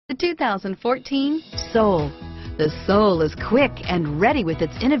The 2014 Soul. The Soul is quick and ready with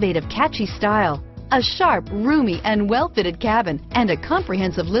its innovative, catchy style. A sharp, roomy, and well-fitted cabin, and a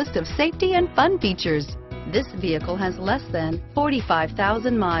comprehensive list of safety and fun features. This vehicle has less than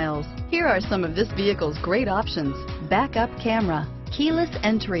 45,000 miles. Here are some of this vehicle's great options: backup camera, keyless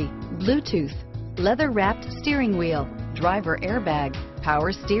entry, Bluetooth, leather-wrapped steering wheel, driver airbag,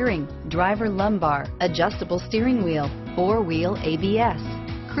 power steering, driver lumbar, adjustable steering wheel, four-wheel ABS,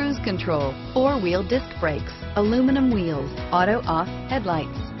 cruise control, four-wheel disc brakes, aluminum wheels, auto-off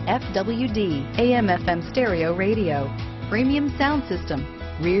headlights, FWD, AM/FM stereo radio, premium sound system,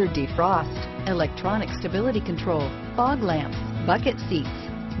 rear defrost, electronic stability control, fog lamps, bucket seats.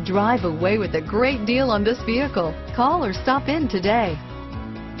 Drive away with a great deal on this vehicle. Call or stop in today.